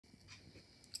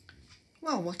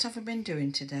Well, what have I been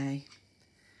doing today?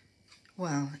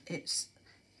 Well, it's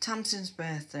Tamsin's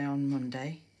birthday on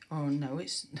Monday. Oh no,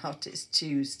 it's not, it's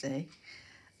Tuesday.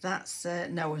 That's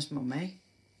Noah's mummy.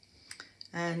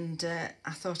 And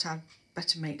I thought I'd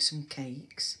better make some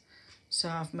cakes. So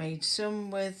I've made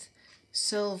some with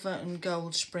silver and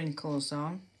gold sprinkles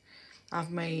on.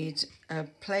 I've made a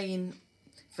plain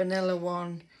vanilla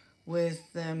one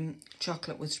with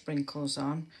chocolate with sprinkles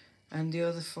on, and the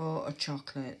other 4 are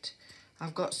chocolate.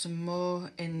 I've got some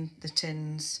more in the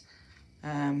tins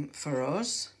for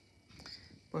us,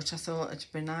 but I thought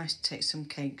it'd be nice to take some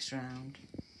cakes round.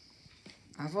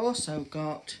 I've also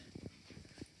got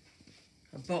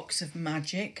a box of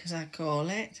magic, as I call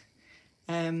it.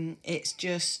 It's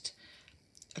just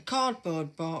a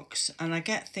cardboard box, and I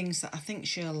get things that I think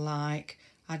she'll like.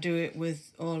 I do it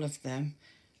with all of them,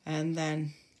 and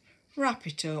then wrap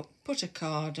it up, put a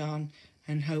card on,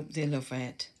 and hope they love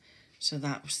it. So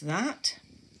that was that.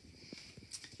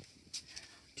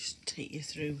 Just take you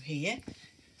through here.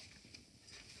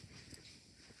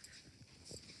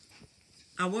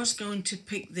 I was going to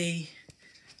pick the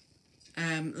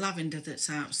lavender that's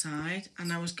outside,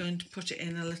 and I was going to put it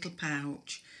in a little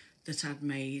pouch that I'd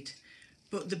made,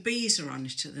 but the bees are on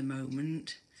it at the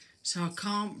moment, so I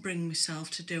can't bring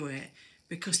myself to do it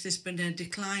because there's been a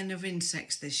decline of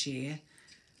insects this year.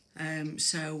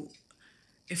 So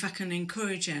if I can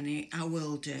encourage any, I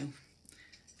will do.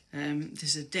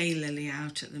 There's a daylily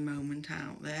out at the moment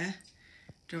out there.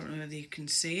 Don't know whether you can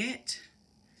see it.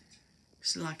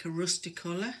 It's like a rusty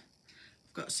colour.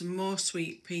 I've got some more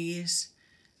sweet peas,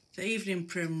 the evening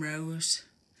primrose,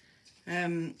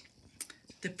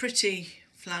 the pretty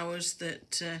flowers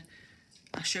that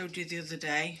I showed you the other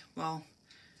day. Well,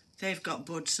 they've got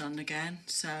buds on again,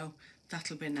 so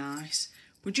that'll be nice.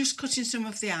 We're just cutting some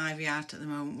of the ivy out at the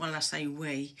moment. Well, I say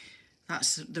we,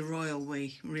 that's the royal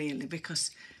we, really,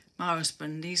 because my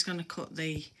husband, he's going to cut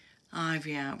the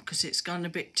ivy out because it's gone a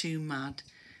bit too mad,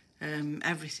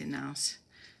 everything else.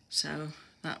 So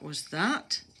that was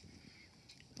that.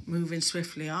 Moving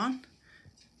swiftly on.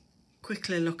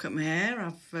 Quickly look at my hair.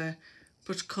 I've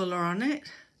put colour on it,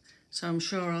 so I'm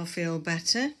sure I'll feel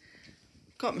better.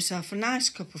 Got myself a nice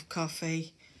cup of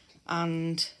coffee,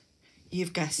 and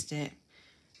you've guessed it,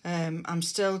 I'm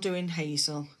still doing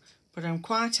hazel, but I'm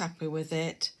quite happy with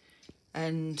it,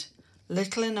 and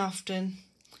little and often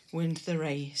wins the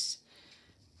race.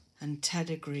 And Ted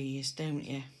agrees, don't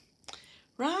you?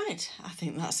 Right, I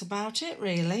think that's about it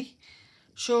really.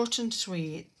 Short and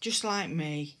sweet, just like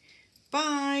me.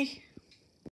 Bye.